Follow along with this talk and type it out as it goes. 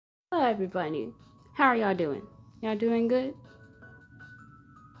Hello everybody, how are y'all doing? Y'all doing good?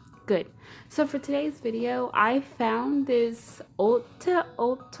 Good. So for today's video, I found this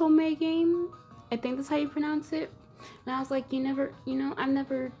Otome game. I think that's how you pronounce it. And I was like, I've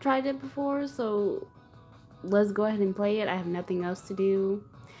never tried it before, so let's go ahead and play it. I have nothing else to do.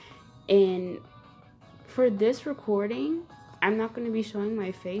 And for this recording, I'm not going to be showing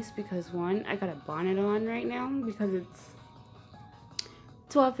my face because one, I got a bonnet on right now because it's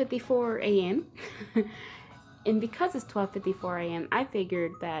 12:54 a.m. And because it's 12:54 a.m., I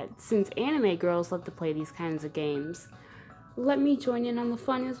figured that since anime girls love to play these kinds of games, let me join in on the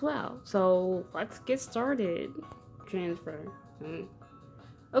fun as well. So let's get started. Transfer.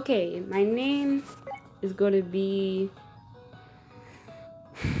 Okay, my name is going to be...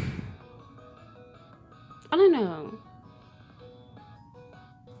 I don't know.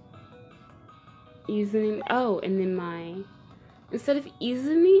 Username. Oh, and then my... Instead of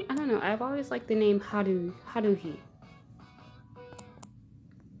Izumi, I don't know. I've always liked the name Haruhi. Haruhi.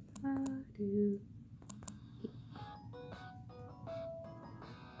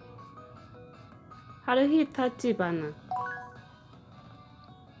 Haruhi Tachibana.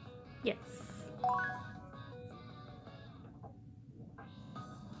 Yes.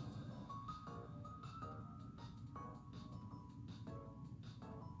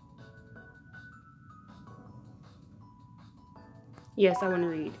 Yes, I want to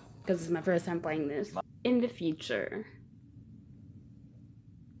read because it's my first time playing this. In the future.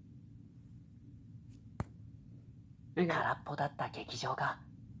 空っぽだった劇場が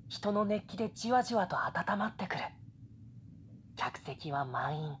人の熱気でじわじわと温まってくる。客席は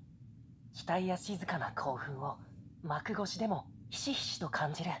満員。額や静かな興奮を幕越しでもひしひしと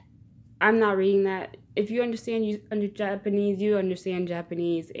感じる。I'm not reading that. If you understand Japanese, you understand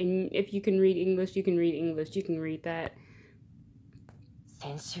Japanese. And if you can read English, you can read English. You can read that.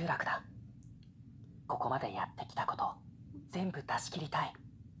 千秋楽だ。ここまでやってきたこと全部出し切りたい。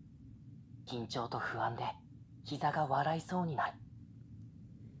緊張と不安で膝が笑いそうになる。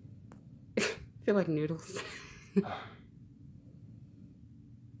I feel like noodles.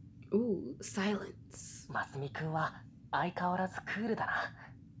 Ooh, silence. マスミくんは相変わらずクールだな。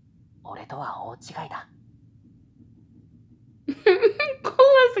俺とは大違いだ。Cool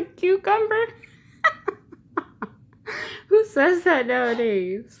as a cucumber? Who says that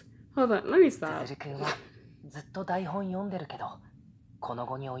nowadays? Hold on, let me stop. つづるくんはずっと台本読んでるけど、この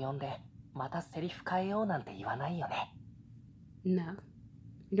後に及んでまたセリフ変えようなんて言わないよね。No.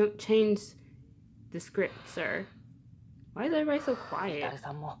 You don't change the script, sir. Why is everybody so ヒ quiet? カル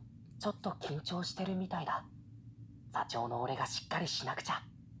さんもちょっと緊張してるみたいだ。座長の俺がしっかりしなくちゃ。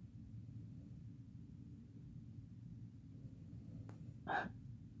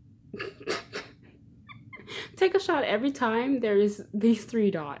Take a shot every time there's these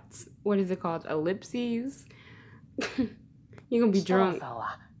 3 dots. What is it called? Ellipses? You're gonna be シトラ drunk. さん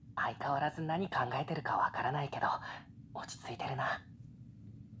は相変わらず何考えてるかわからないけど、落ち着いてるな。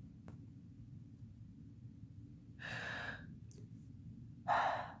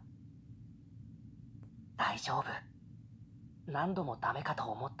大丈夫。何度もダメかと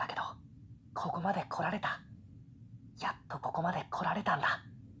思ったけど、ここまで来られた。やっとここまで来られたんだ。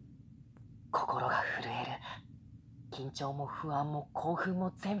心が震える。緊張も不安も興奮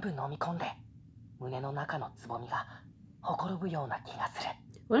も全部飲み込んで、胸の中のつぼみがほころぶような気がする。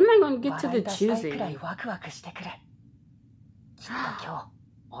When am I gonna get to 笑い the 出したいくらい choosing? ワクワクしてくる。きっと今日、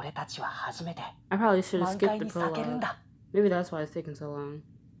俺たちは初めて I probably should have 満 skipped 開 the に咲けるん prologue. だ。Maybe that's why it's taking so long.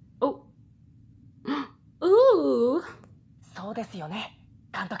 Oh! Ooh! そうですよね、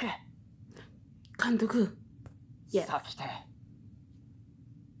監督。 Kantoku. Yes. 咲きて。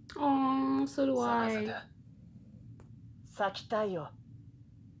 Aww, so do I. 咲きたいよ。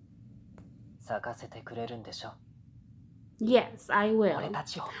咲かせてくれるんでしょ。 Yes, I 俺 will. た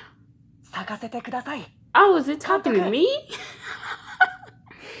ちを咲かせてください。 Oh, is it talking to Kantoku. me?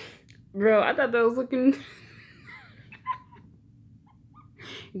 Bro, I thought that was looking...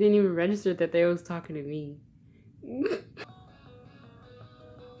 Didn't even register that they was talking to me.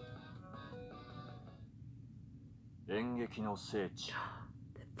 演劇の聖地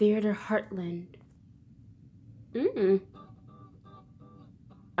Theater Heartland.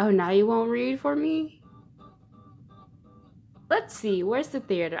 Oh, now you won't read for me? Let's see, where's the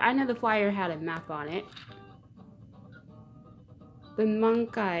theater? I know the flyer had a map on it. The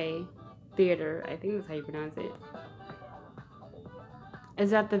Mankai Theater, I think that's how you pronounce it.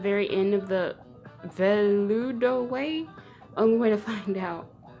 Is at the very end of the Veludo Way? Only way to find out.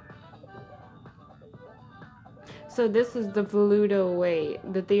 So this is the Voluto Way,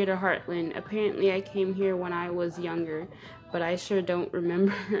 the Theater Heartland. Apparently I came here when I was younger. but I sure don't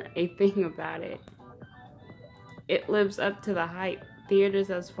remember a thing about it. It lives up to the hype. Theaters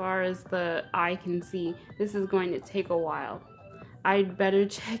as far as the eye can see. This is going to take a while. I'd better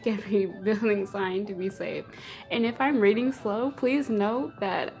check every building sign to be safe. And if I'm reading slow, please note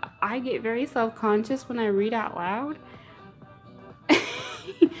that I get very self-conscious when I read out loud.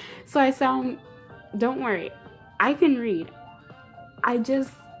 So I sound, don't worry, I can read. I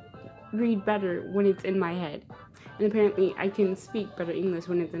just read better when it's in my head. And apparently I can speak better English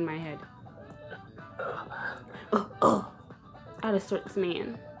when it's in my head. Out of sorts,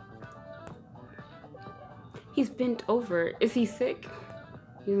 man. He's bent over. Is he sick?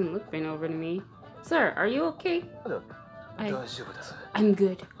 He doesn't look bent over to me. Sir, are you okay? I'm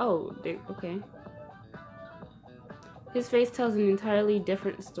good. Oh, okay. His face tells an entirely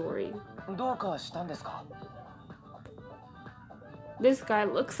different story. This guy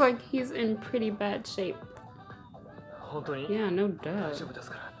looks like he's in pretty bad shape. Yeah, no doubt.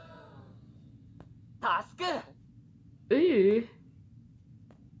 Ooh.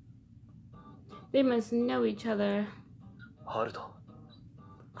 They must know each other.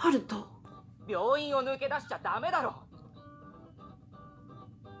 Haruto.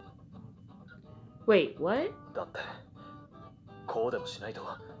 Wait, what?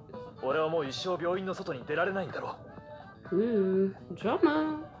 Ooh,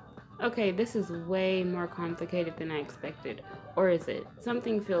 drama. Okay, this is way more complicated than I expected. Or is it?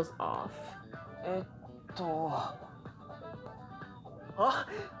 Something feels off.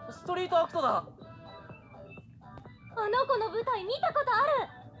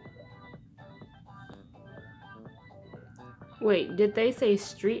 Wait, did they say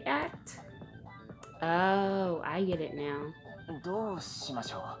street act? Oh, I get it now.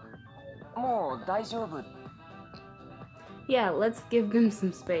 Yeah, let's give them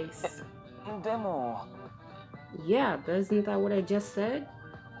some space. Yeah, but isn't that what I just said?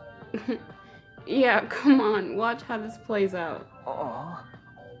 Yeah, come on, watch how this plays out.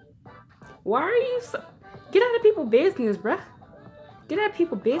 Why are you so... Get out of people's business, bruh. Get out of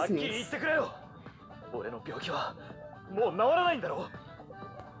people's business.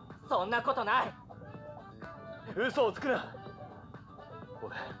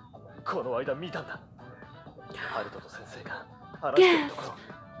 Gasp!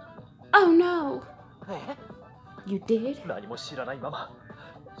 Oh no! You did?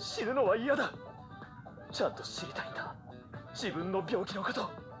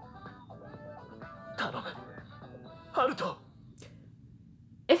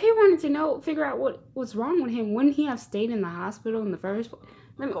 If he wanted to know, figure out what was wrong with him, wouldn't he have stayed in the hospital in the first place?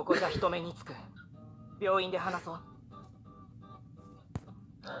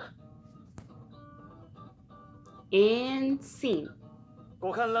 And scene.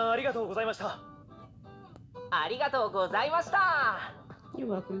 You're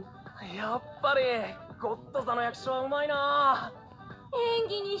welcome.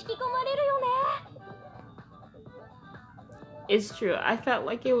 It's true. I felt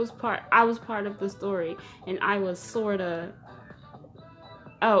like I was part of the story, and I was sorta.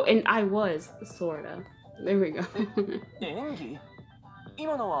 Oh, and I was sorta. There we go.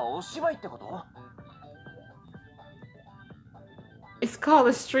 It's called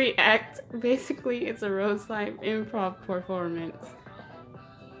a street act. Basically, it's a roadside improv performance.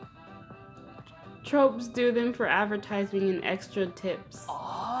 Tropes do them for advertising and extra tips.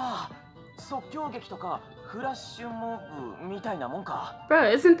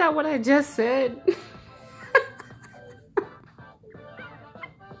 Bro, isn't that what I just said?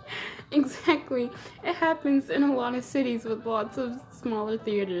 Exactly. It happens in a lot of cities with lots of smaller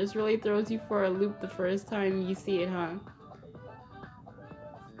theaters. Really throws you for a loop the first time you see it, huh?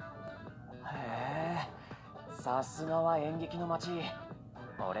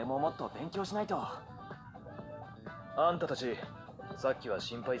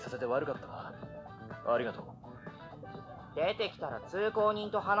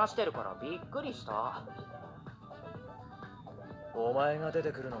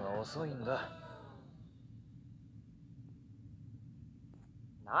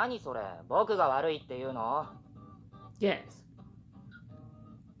 Yes.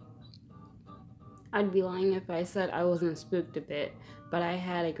 I'd be lying if I said I wasn't spooked a bit, but I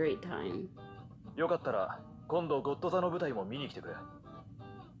had a great time.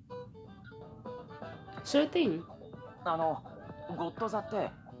 Sure thing.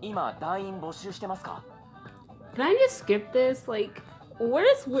 Can I just skip this? Like,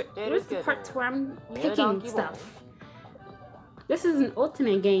 where's the parts where I'm picking stuff? This is an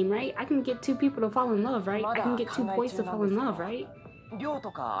Otome game, right? I can get two people to fall in love, right? I can get two boys to fall in love, right?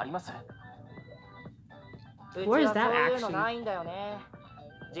 うち Where's は that そういうの action? ないんだよね。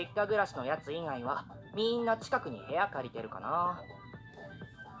実家暮らしのやつ以外はみんな近くに部屋借りてるかな。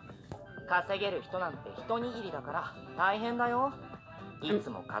稼げる人なんて一握りだから大変だよ。いつ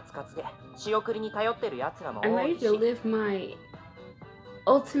もカツカツで仕送りに頼ってるやつらも I'm 多 ready いし。 to live my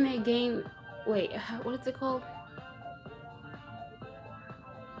ultimate game. Wait, what is it called?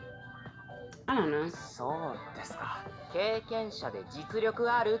 I don't know. そうですか。経験者で実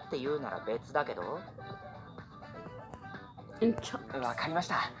力あるって言うなら別だけど。わかりまし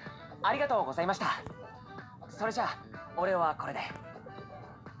た。ありがとうございました。それじゃあ俺はこれで。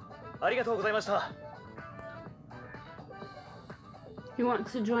ありがとうございました。 He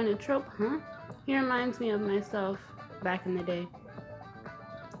wants to join a trope, huh? He reminds me of myself back in the day.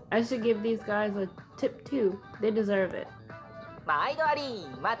 I should give these guys a tip too. They deserve it. 毎度あり、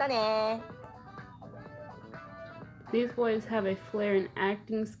またね。 These boys have a flair and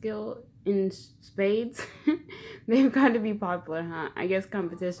acting skill in spades. They've got to be popular, huh? I guess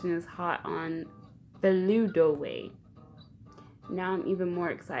competition is hot on the Ludo way. Now I'm even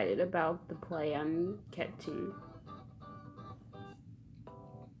more excited about the play I'm catching.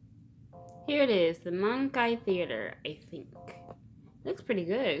 Here it is, the Mankai Theater, I think. Looks pretty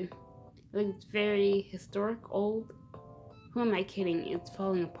good. Looks very historic, old. Who am I kidding? It's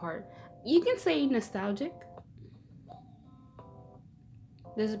falling apart. You can say nostalgic.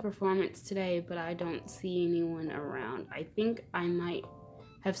 There's a performance today, but I don't see anyone around. I think I might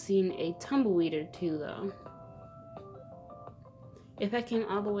have seen a tumbleweed or two, though. If I came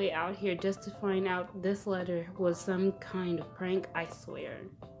all the way out here just to find out this letter was some kind of prank, I swear.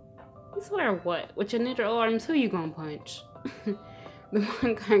 You swear what? With your ninja arms, who you gonna punch? The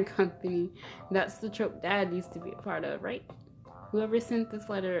Mankai Company. That's the trope Dad used to be a part of, right? Whoever sent this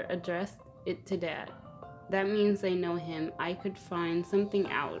letter addressed it to Dad. That means they know him. I could find something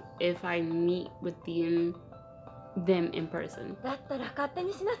out if I meet with them in person. だったら勝手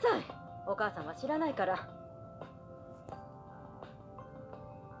にしなさい。お母さんは知らないから。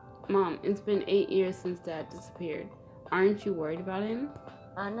 Mom, it's been 8 years since Dad disappeared. Aren't you worried about him?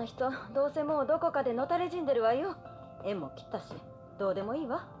 あんな人、どうせもうどこかでのたれ死んでるわよ。縁も切ったし、どうでもいい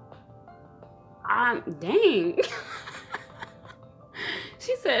わ。Dang.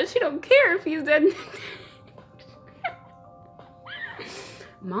 She said she don't care if he's dead.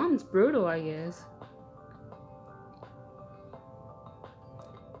 Mom's brutal, I guess.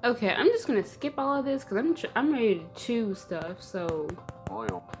 Okay, I'm just gonna skip all of this because I'm ready to choose stuff. So.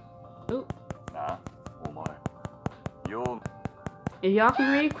 Oh. If y'all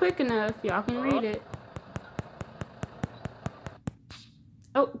can read quick enough, y'all can read it.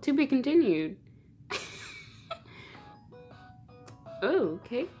 Oh, to be continued. Oh,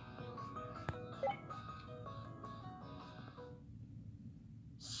 okay.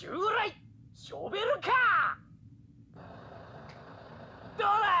 襲来ショベルカー。どう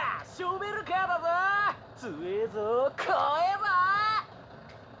だショベルカーだぞ。強えぞ来えば。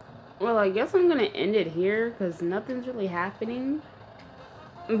 Well, I guess I'm gonna end it here because nothing's really happening.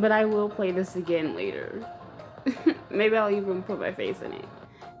 But I will play this again later. Maybe I'll even put my face in it.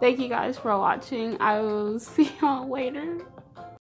 Thank you guys for watching. I will see y'all later.